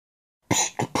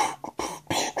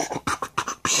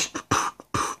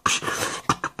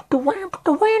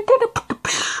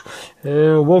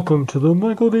welcome to the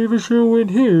Michael David Show, and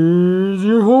here's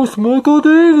your host, Michael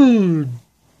David.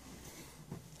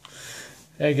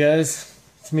 Hey guys,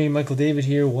 it's me, Michael David,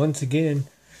 here once again,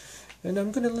 and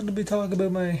I'm gonna a little bit talk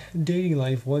about my dating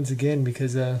life once again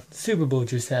because the Super Bowl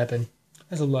just happened,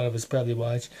 as a lot of us probably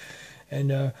watch, and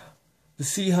the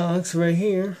Seahawks right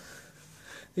here,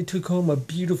 they took home a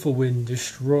beautiful win,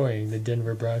 destroying the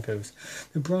Denver Broncos.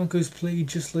 The Broncos played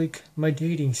just like my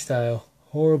dating style.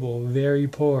 Horrible, very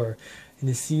poor, and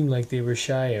it seemed like they were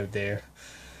shy out there.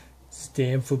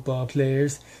 Damn football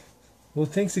players. Well,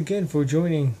 thanks again for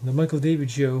joining the Michael David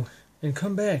Show, and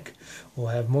come back. We'll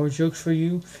have more jokes for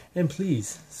you, and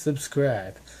please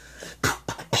subscribe.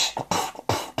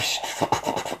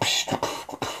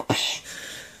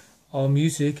 All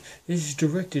music is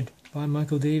directed by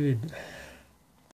Michael David.